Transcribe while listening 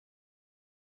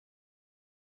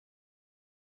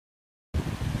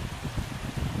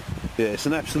Yeah, it's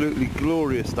an absolutely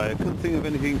glorious day. I couldn't think of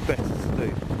anything better to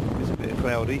do. It's a bit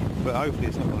cloudy, but hopefully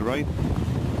it's not going to rain.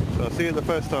 So I'll see you at the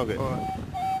first target. Right.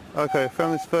 Okay, I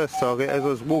found this first target as I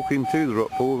was walking to the rock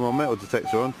pool with my metal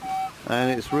detector on,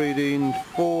 and it's reading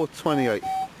 428.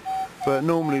 But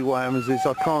normally what happens is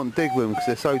I can't dig them because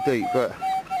they're so deep, but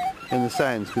in the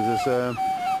sands, because they're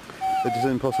just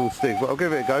impossible to dig. But I'll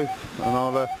give it a go, and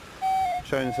I'll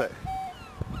show you in a sec.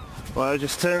 Well, it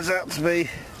just turns out to be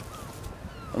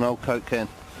an old Coke can.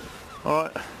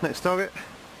 Alright, next target.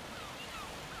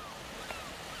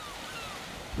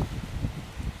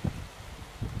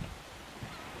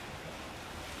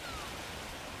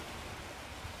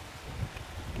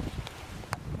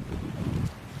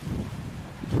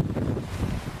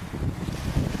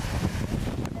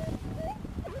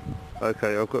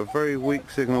 Okay, I've got a very weak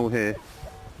signal here.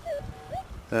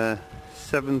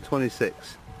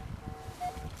 726.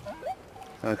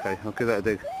 Okay, I'll give that a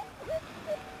dig.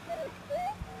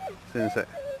 See you in a sec.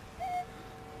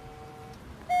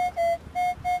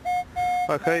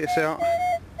 Okay, it's out.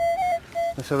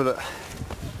 Let's have a look.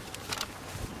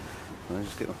 I'll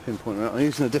just get my pinpointer out. I'm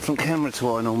using a different camera to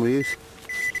what I normally use.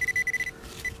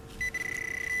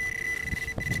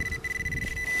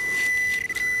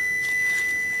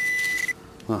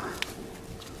 Oh.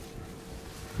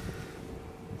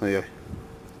 There you go.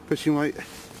 Fishing weight.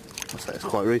 I'd say it's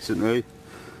quite recent really.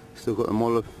 Still got the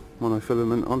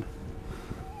monofilament on.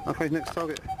 Okay, next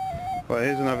target. Right,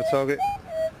 here's another target.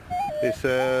 It's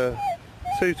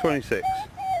 226.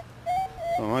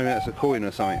 Oh, maybe that's a coin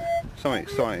or something. Something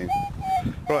exciting.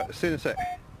 Right, see you in a sec.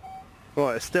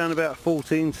 Right, it's down about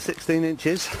 14 to 16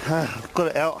 inches. I've got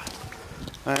it out,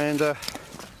 and it's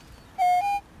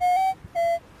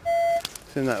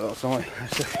in that lot somewhere.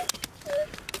 Let's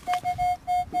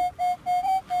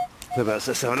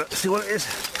have a look, see what it is.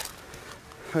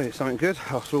 Hey, it's something good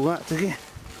after all that digging.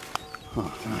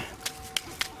 Oh, no.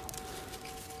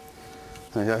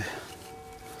 There you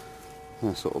go.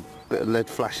 A sort of bit of lead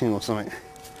flashing or something.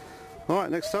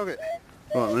 Alright, next target.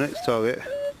 Right, my next target.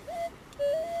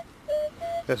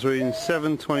 That's reading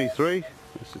 723.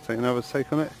 Let's just take another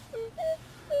take on it.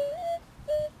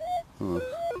 Oh,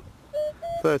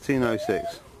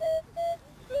 1306.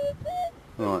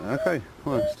 Right, okay.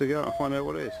 Well, let's dig it out and find out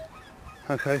what it is.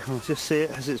 Okay, I'll just see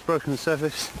it as it's broken the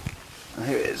surface. And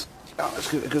here it is. Oh,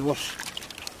 let's give it a good wash.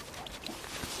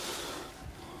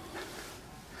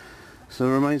 So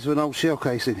the remains of an old shell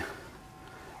casing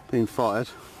being fired.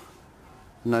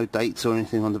 No dates or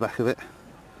anything on the back of it.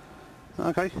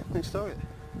 Okay, next target.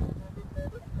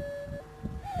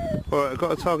 Alright, I've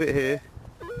got a target here.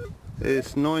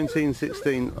 It's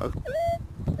 1916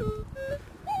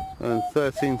 and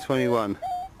 1321.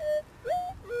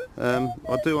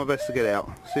 I'll do my best to get it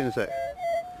out. See you in a sec.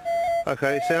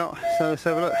 Okay, it's out, so let's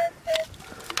have a look.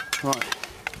 Right.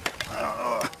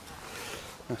 Oh,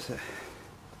 that's it.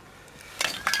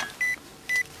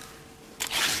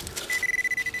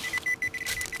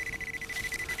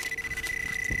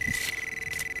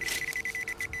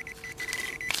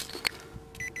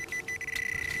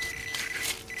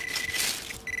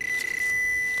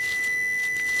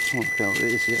 I can't feel what it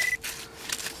is yet.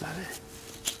 Is that it?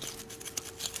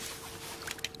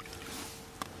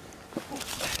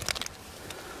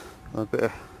 A bit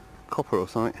of copper or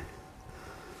something.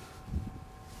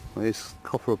 Well, it's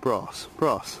copper or brass?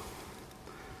 Brass.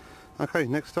 Okay,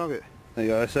 next target. There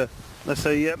you go. That's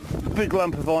a big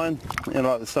lump of iron. You know,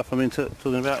 like the stuff I'm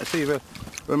talking about. It's either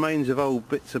remains of old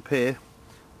bits of pier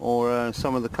or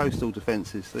some of the coastal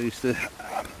defences. They used to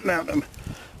mount them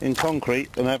in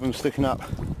concrete and have them sticking up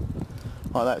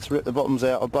like that to rip the bottoms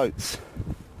out of boats.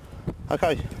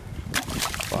 Okay.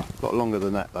 Well, a lot longer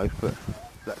than that though, but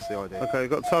that's the idea. Okay,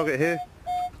 got a target here,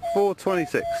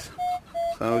 426.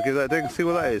 So I'll give that a dig and see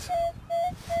what that is.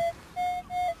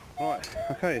 Right,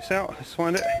 okay, it's out, let's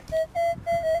find it.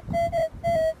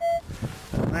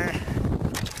 There.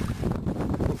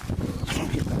 Try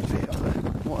and get that bit out there.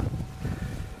 What?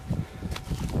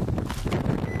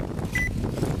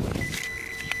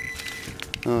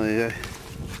 Oh, there you go.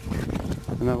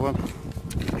 Another one.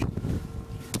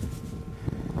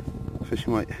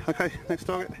 Fishing weight. Okay, next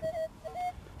target.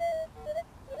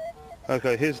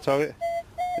 Okay, here's the target.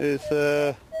 It's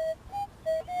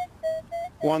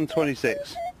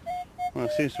 126. Well,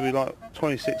 it seems to be like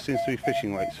 26 seems to be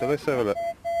fishing weight. So let's have a look.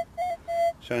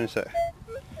 Show you in a sec.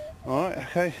 All right.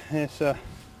 Okay. It's out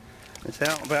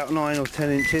about 9 or 10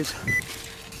 inches.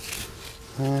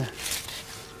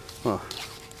 Well,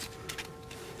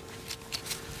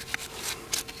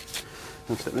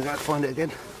 let's let me go find it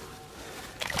again.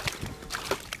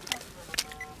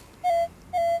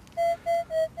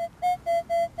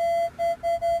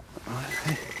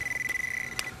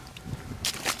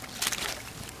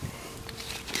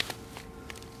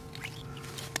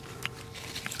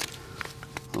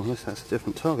 guess that's a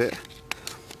different target.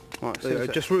 Right, so I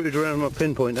just routed around my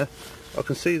pinpointer. I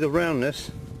can see the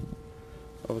roundness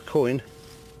of a coin.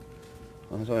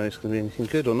 I don't know if it's going to be anything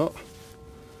good or not.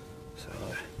 So,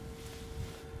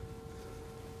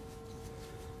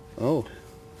 oh,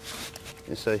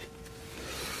 it's a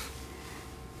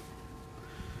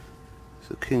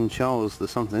King Charles the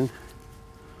something.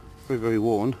 Very, very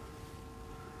worn.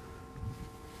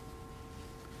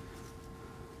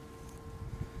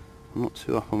 I'm not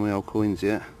too up on my old coins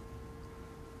yet.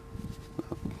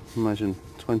 I imagine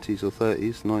 20s or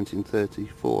 30s,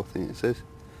 1934 I think it says,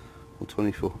 or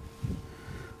 24.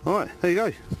 Alright, there you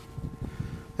go.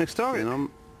 Next target.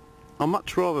 I'd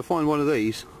much rather find one of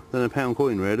these than a pound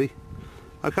coin really.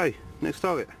 Okay, next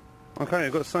target. Okay,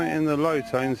 I've got something in the low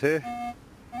tones here.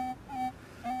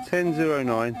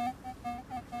 1009.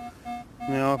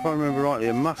 Now if I remember rightly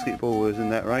a musket ball was in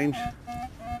that range.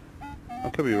 I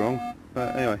could be wrong,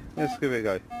 but anyway, let's give it a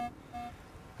go.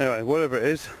 Anyway, whatever it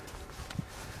is,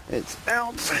 it's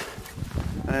out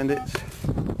and it's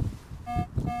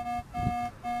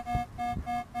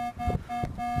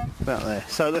about there.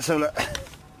 So let's have a look.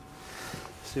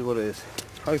 See what it is.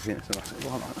 Hoping it's a musket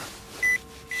ball.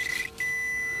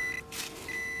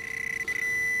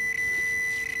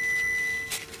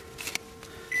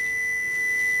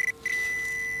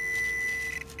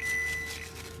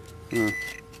 No.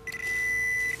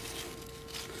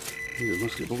 Here's a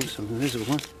musket ball, something invisible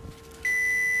one.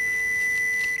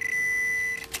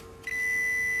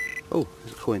 Oh,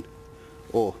 there's a coin.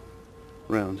 Or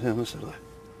round. Here, let's have a look.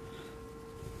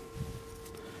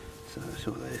 So that's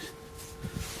what that is.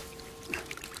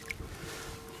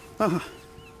 Ah,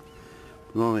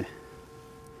 blimey.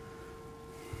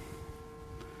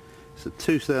 It's a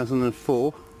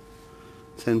 2004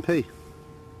 10p.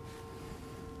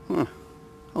 Huh.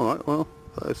 Alright, well,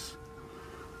 that's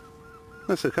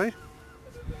okay.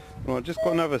 Right, just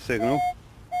got another signal.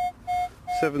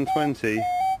 720.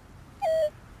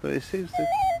 But it seems to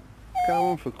go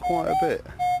on for quite a bit.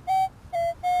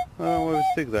 I don't know whether to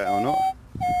dig that or not.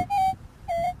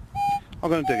 I'm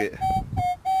going to dig it.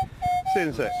 See you in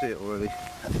a sec. See it already.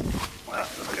 Well,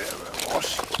 look at it,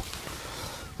 wash.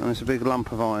 And it's a big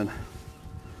lump of iron.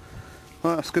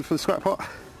 Well, that's good for the scrap pot.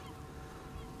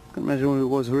 Couldn't imagine what it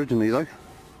was originally though.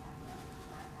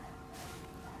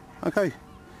 Okay,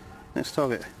 next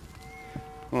target.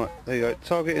 Right, there you go.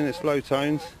 Target in its low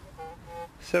tones.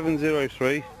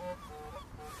 703.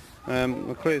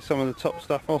 We'll clear some of the top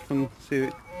stuff off and see if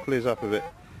it clears up a bit.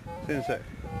 See you in a sec.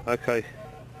 Okay.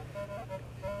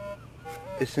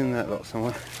 It's in that lot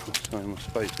somewhere. Oh, sorry, my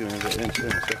spade's doing a bit into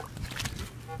it. So.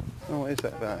 Oh, what is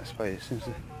that about that spade? It seems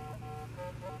to...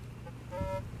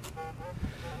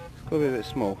 It's got to be a bit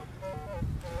small.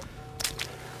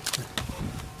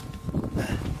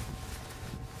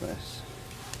 Yes.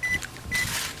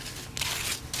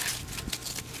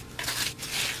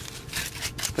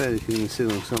 Barely can see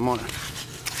them, so I might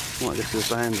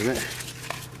just abandon it.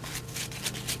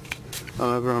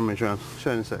 I'll have a rummage around.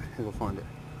 Show you in a sec, if I find it.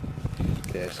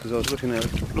 Yes, because I was looking for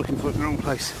it in the wrong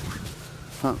place.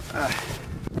 Oh,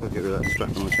 I'll get rid of that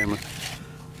strap on the camera.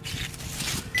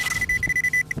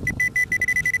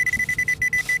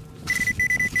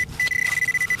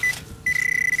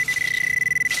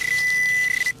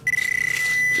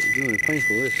 It's really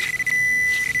painful, this.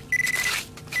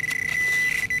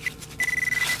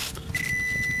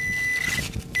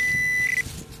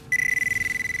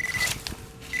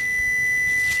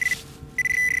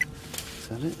 Is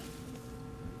that it?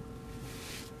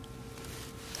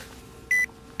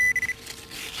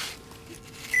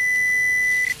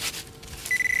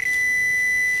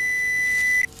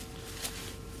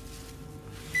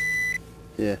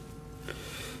 Yeah.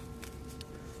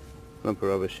 Lump of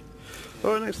rubbish.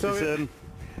 Alright, next target.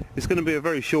 It's going to be a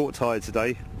very short tide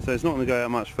today, so it's not going to go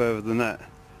out much further than that.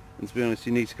 And to be honest,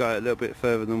 you need to go out a little bit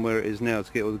further than where it is now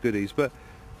to get all the goodies. But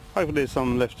hopefully there's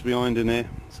some left behind in there,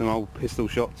 some old pistol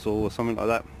shots or something like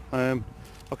that. I'll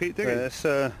keep digging. That's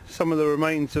some of the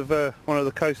remains of one of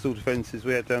the coastal defences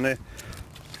we had down there.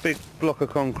 Big block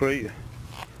of concrete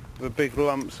with big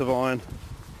lumps of iron,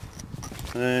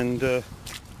 and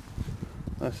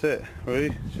that's it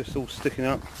really. It's just all sticking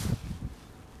up.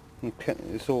 And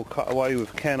it's all cut away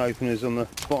with can openers on the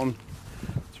bottom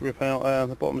to rip out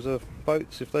the bottoms of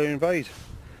boats if they invade.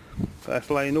 But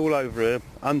that's laying all over here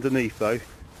underneath though,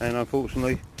 and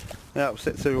unfortunately that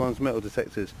upsets everyone's metal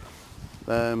detectors.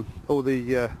 All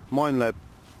the mine lab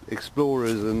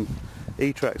explorers and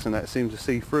E-tracks and that seem to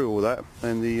see through all that,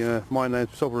 and the mine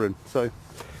lab sovereign, so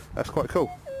that's quite cool.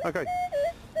 Okay,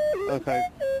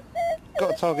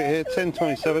 got a target here,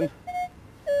 1027.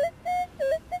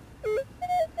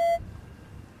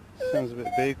 sounds a bit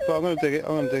big, but I'm going to dig it,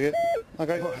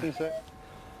 Okay, see you in a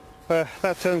sec.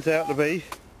 That turns out to be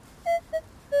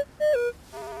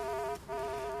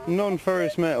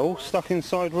non-ferrous metal stuck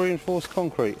inside reinforced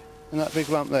concrete in that big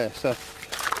lump there, so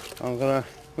I'm going to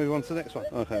move on to the next one.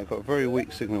 Okay, I've got a very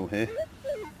weak signal here.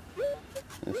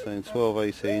 It's saying 12,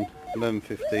 18, 11,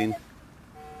 15.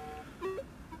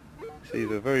 It's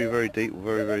either very, very deep or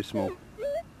very, very small.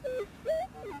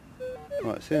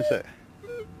 Right, see you in a sec.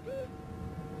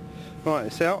 Right,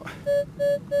 it's out.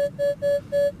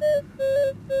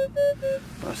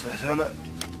 Let's have a look.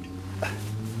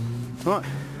 Right,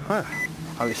 I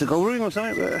hope it's a gold ring or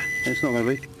something, but it's not going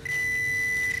to be.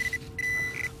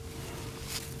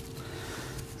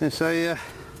 It's a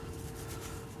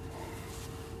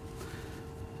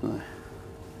I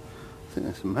think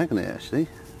that's a magnet actually.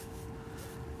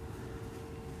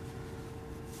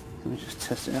 Let me just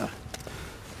test it out.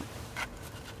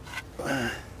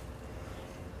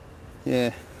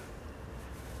 Yeah,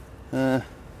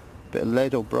 bit of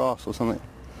lead or brass or something.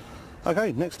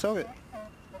 Okay, next target.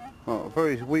 Oh, a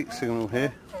very weak signal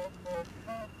here,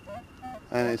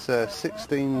 and it's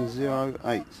 1608.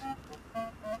 Right,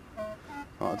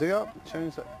 I'll dig up,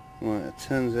 change that. Right, it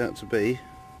turns out to be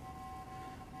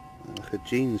like a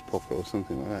jeans pocket or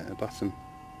something like that, a button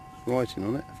writing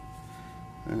on it,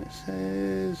 and it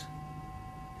says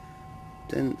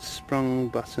dent sprung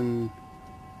button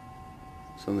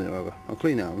something or other. I'll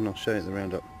clean it up and I'll show you the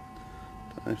roundup.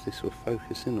 Don't know if this will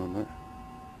focus in on that.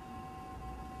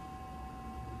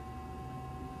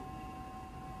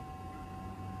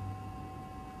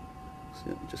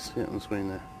 Just see it on the screen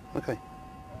there. Okay,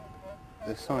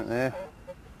 there's something there.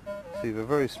 It's either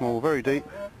very small, very deep.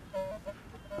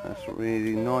 That's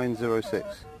really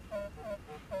 906.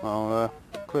 I'll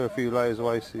clear a few layers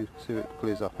away, see if it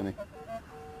clears up any.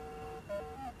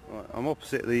 Right, I'm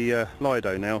opposite the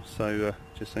Lido now, so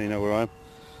just so you know where I am.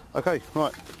 Okay,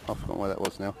 right, I've forgotten where that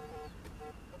was now.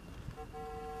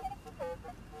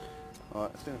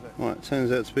 Right, it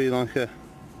turns out to be like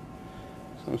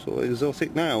some sort of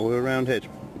exotic nail with a round head.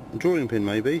 A drawing pin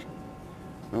maybe,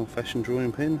 an old-fashioned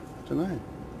drawing pin, I don't know.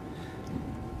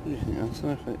 I don't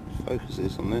know if it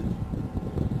focuses on there.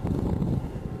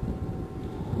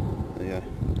 There you go,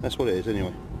 that's what it is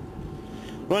anyway.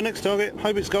 Right, next target,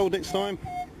 hope it's gold next time.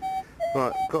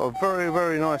 Right, got a very,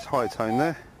 very nice high tone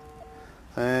there,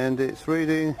 and it's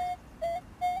reading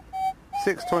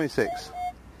 626.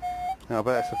 Now I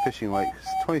bet that's a fishing weight,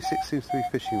 26 seems to be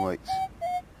fishing weights.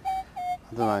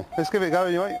 I don't know, let's give it a go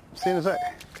anyway, see you in a sec.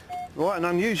 Right, an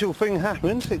unusual thing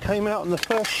happened, it came out on the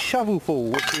first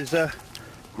shovelful,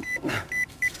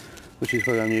 which is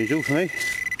very unusual for me.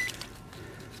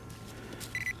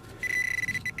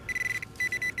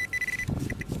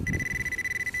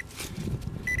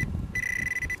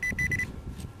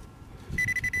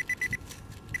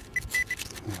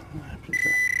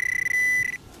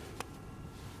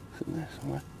 There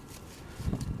somewhere.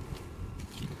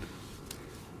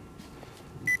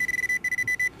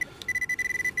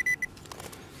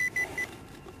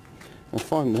 I'll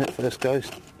find it first,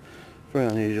 guys. Very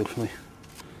unusual for me.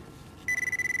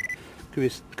 Give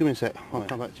me a sec, I'll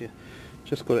come back to you.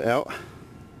 Just got it out,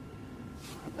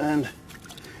 and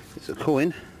it's a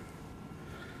coin.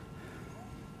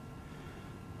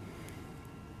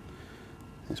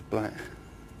 It's black,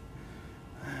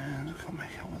 and I can't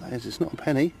make out what that is. It's not a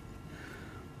penny.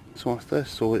 That's what I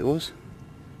first saw it was.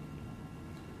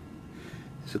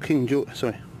 It's a King George,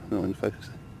 sorry, not in focus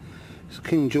there. It's a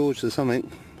King George or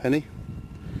something penny.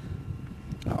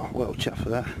 Oh, well chuffed for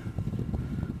that.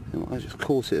 I just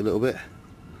caught it a little bit.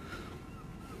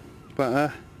 But I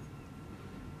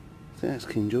think that's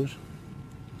King George.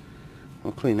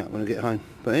 I'll clean that when I get home.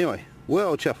 But anyway,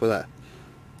 well chuffed for that.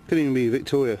 Could even be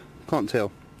Victoria, can't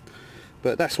tell.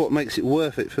 But that's what makes it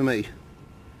worth it for me.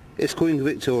 It's Queen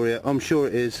Victoria, I'm sure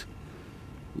it is.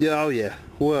 Yeah, oh yeah,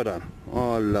 well done.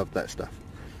 Oh, I love that stuff.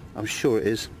 I'm sure it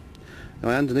is. Now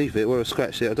underneath it, where I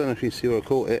scratched it, I don't know if you can see where I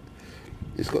caught it.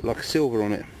 It's got like silver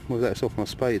on it. Whether that's off my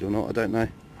spade or not, I don't know.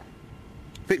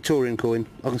 Victorian coin,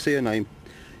 I can see her name.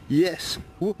 Yes,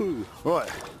 woohoo! Right,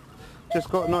 just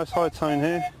got a nice high tone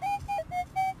here.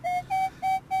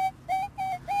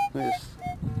 It's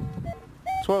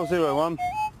 12:01.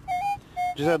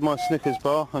 Just had my Snickers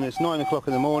bar and it's 9 o'clock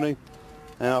in the morning,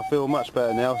 and I feel much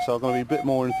better now, so I'm going to be a bit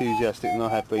more enthusiastic than I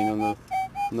have been on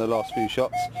the last few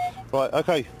shots. Right,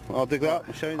 okay, I'll dig that up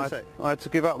and show you in a sec. I had to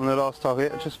give up on the last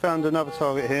target. I just found another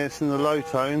target here, it's in the low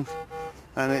tones,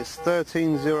 and it's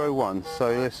 1301, so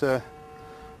let's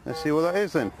see what that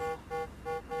is then.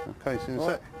 Okay, see you in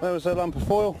a sec. There was a lump of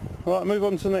foil. Right, move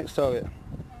on to the next target.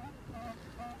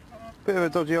 Bit of a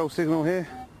dodgy old signal here.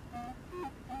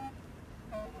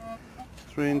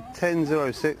 in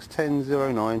 10.06,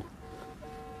 10.09.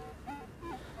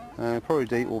 Probably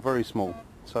deep or very small.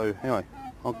 So anyway,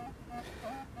 I'll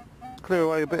clear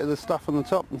away a bit of the stuff on the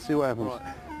top and see what happens. Right.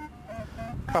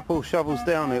 Couple shovels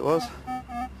down it was.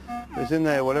 It's in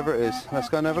there, whatever it is. Let's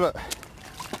go and have a look.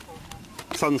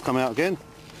 Sun's come out again.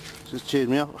 Just cheered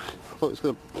me up. I thought it's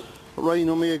going to rain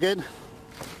on me again.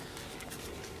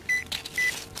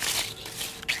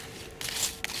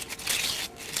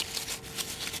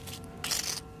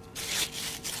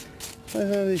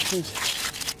 These things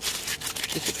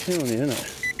disappear on here, isn't it?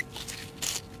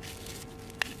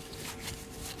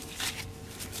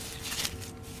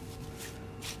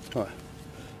 Right,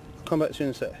 I'll come back to you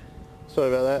in a sec. Sorry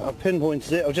about that, I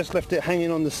pinpointed it, I've just left it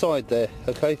hanging on the side there,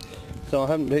 okay? So I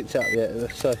haven't picked it up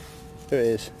yet, so here it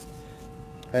is.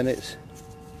 And it's...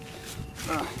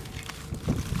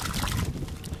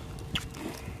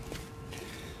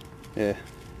 yeah.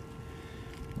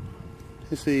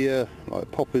 It's the like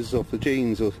poppers off the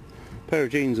jeans, or a pair of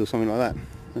jeans or something like that.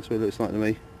 That's what it looks like to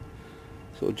me.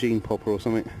 Sort of jean popper or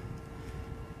something.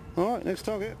 Alright, next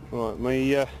target. Right,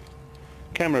 my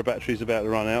camera battery's about to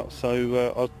run out,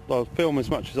 so I'll film as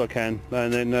much as I can,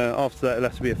 and then after that it'll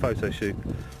have to be a photo shoot.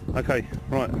 Okay,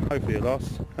 right, hopefully it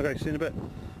lasts. Okay, see you in a bit.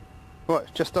 Right,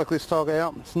 just dug this target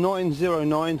out. It's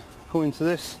 9.09 according to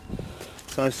this.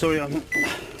 So sorry I'm...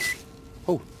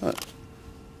 oh,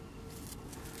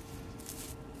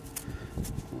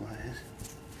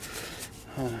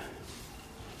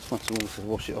 want some water to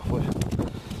wash it off with.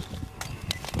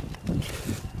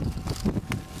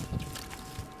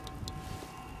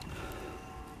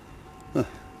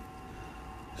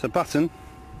 It's a button,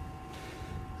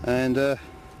 and it's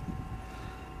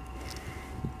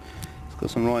got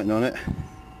some writing on it.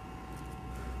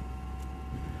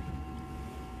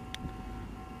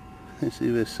 Let's see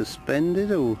if it's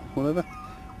suspended or whatever.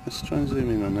 Let's try and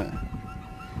zoom in on that.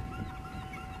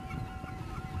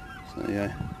 So there you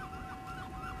go.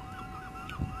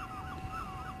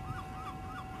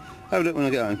 Have a look when I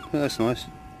get home. That's nice.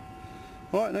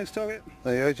 Right, next target.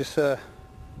 There you go, just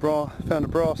found a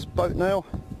brass boat nail.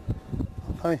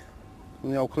 Okay, from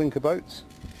the old clinker boats.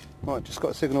 Right, just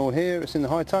got a signal here, it's in the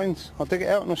high tones. I'll dig it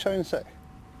out and I'll show you in a sec.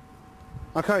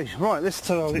 Okay, right, this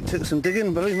target took some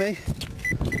digging, believe me.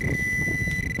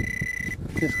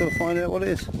 Just got to find out what it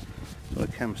is. Got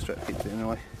a camera strap keeps it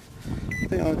anyway. I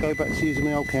think I'll go back to using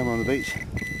my old camera on the beach.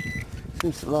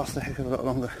 Seems to last a heck of a lot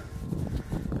longer.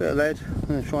 Bit of lead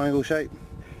in a triangle shape.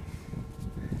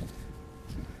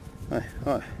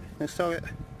 Right, next target.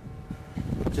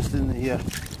 Just in the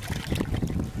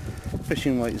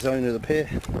fishing weight zone of the pier.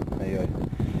 There you go.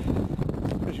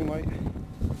 Fishing weight.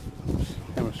 Oops,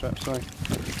 camera strap, sorry.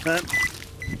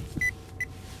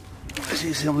 As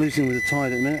you see, I'm losing with the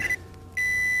tide at the minute.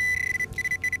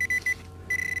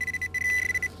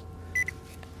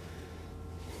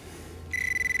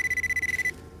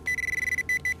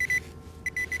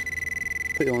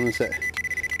 Put it on a sec.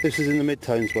 This is in the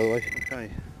mid-tones, by the way. Okay.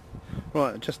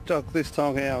 Right, just dug this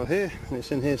target out of here, and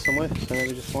it's in here somewhere, so let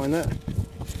me just find that.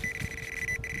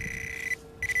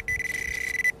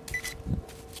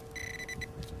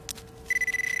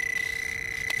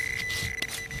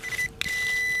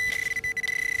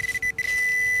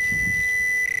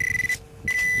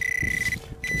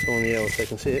 It's on the L so they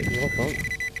can see it, because I can't.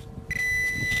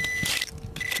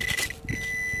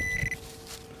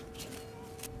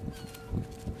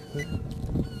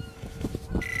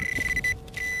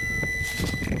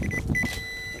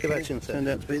 Turned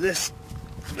out to be this,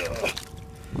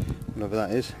 whatever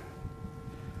that is.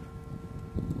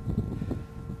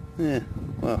 Yeah,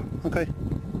 well, okay.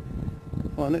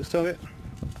 Well, next target.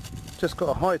 Just got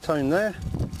a high tone there,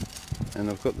 and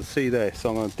I've got the sea there, so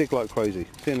I'm going to dig like crazy.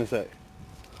 See you in a sec.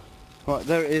 Right,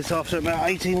 there it is after about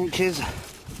 18 inches.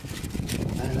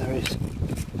 And there is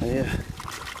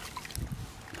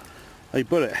a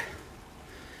bullet.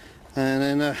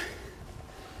 And then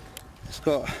it's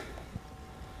got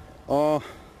R,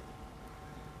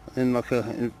 and like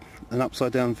an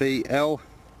upside down V, L,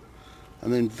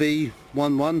 and then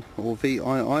V11 or VII,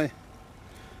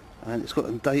 and it's got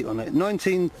a date on it,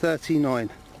 1939.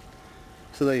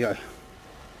 So there you go.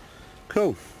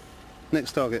 Cool.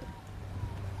 Next target.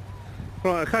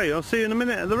 Right, okay, I'll see you in a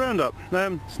minute at the roundup.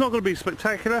 It's not going to be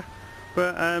spectacular,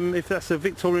 but if that's a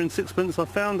Victorian sixpence I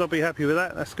found, I'll be happy with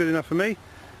that. That's good enough for me.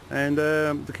 And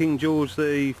the King George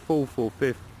the 4th or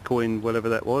 5th coin, whatever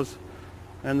that was,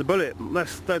 and the bullet.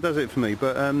 That does it for me.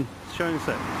 But show you in a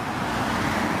sec.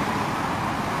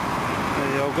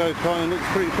 The old go kind of looks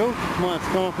pretty cool. Might have to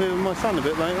come up here with my son a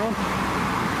bit later on.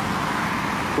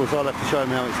 Of course, I'll have to show him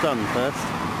how it's done first.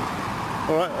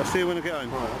 All right, I'll see you when I get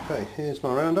home. Right, okay, here's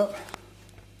my roundup.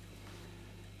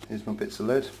 here's my bits of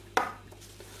lead,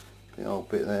 big old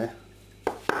bit there,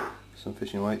 some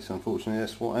fishing weights. Unfortunately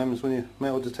that's what happens when you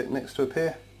metal detect next to a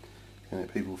pier, you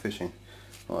get people fishing.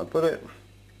 Right, I put it,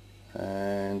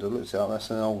 and I looked it up, that's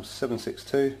an old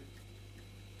 762,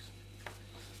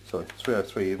 sorry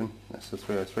 303 even, that's the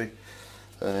 303.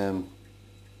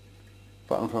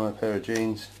 Button from a pair of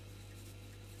jeans,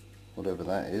 whatever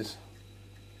that is,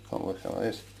 can't work out what it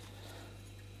is.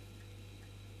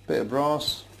 Bit of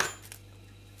brass,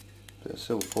 bit of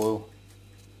silver foil,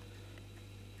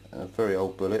 and a very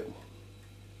old bullet.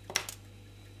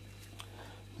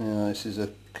 Now this is a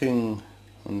King,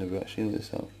 I've never actually looked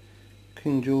this up,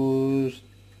 King George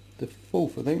the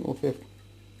 4th I think, or 5th,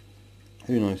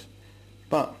 who knows,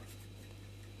 but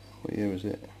what year is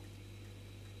it?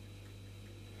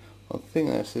 I think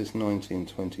that says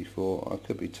 1924, I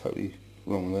could be totally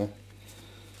wrong there.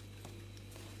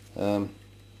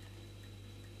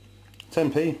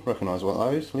 10p, recognise what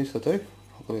those, at least I do.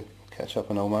 I've got to catch up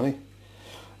on old money.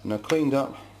 And I cleaned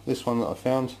up this one that I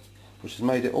found, which has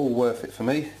made it all worth it for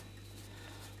me.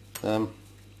 And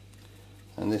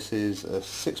this is a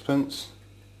 6pence,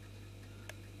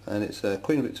 and it's a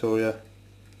Queen Victoria,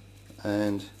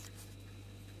 and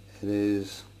it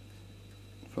is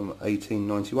from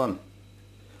 1891.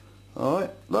 Alright,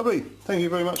 lovely. Thank you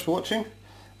very much for watching.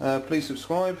 Please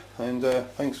subscribe, and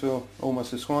thanks for all my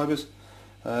subscribers.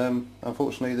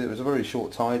 Unfortunately it was a very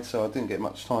short tide, so I didn't get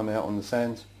much time out on the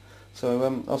sands.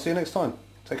 So I'll see you next time.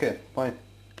 Take care. Bye.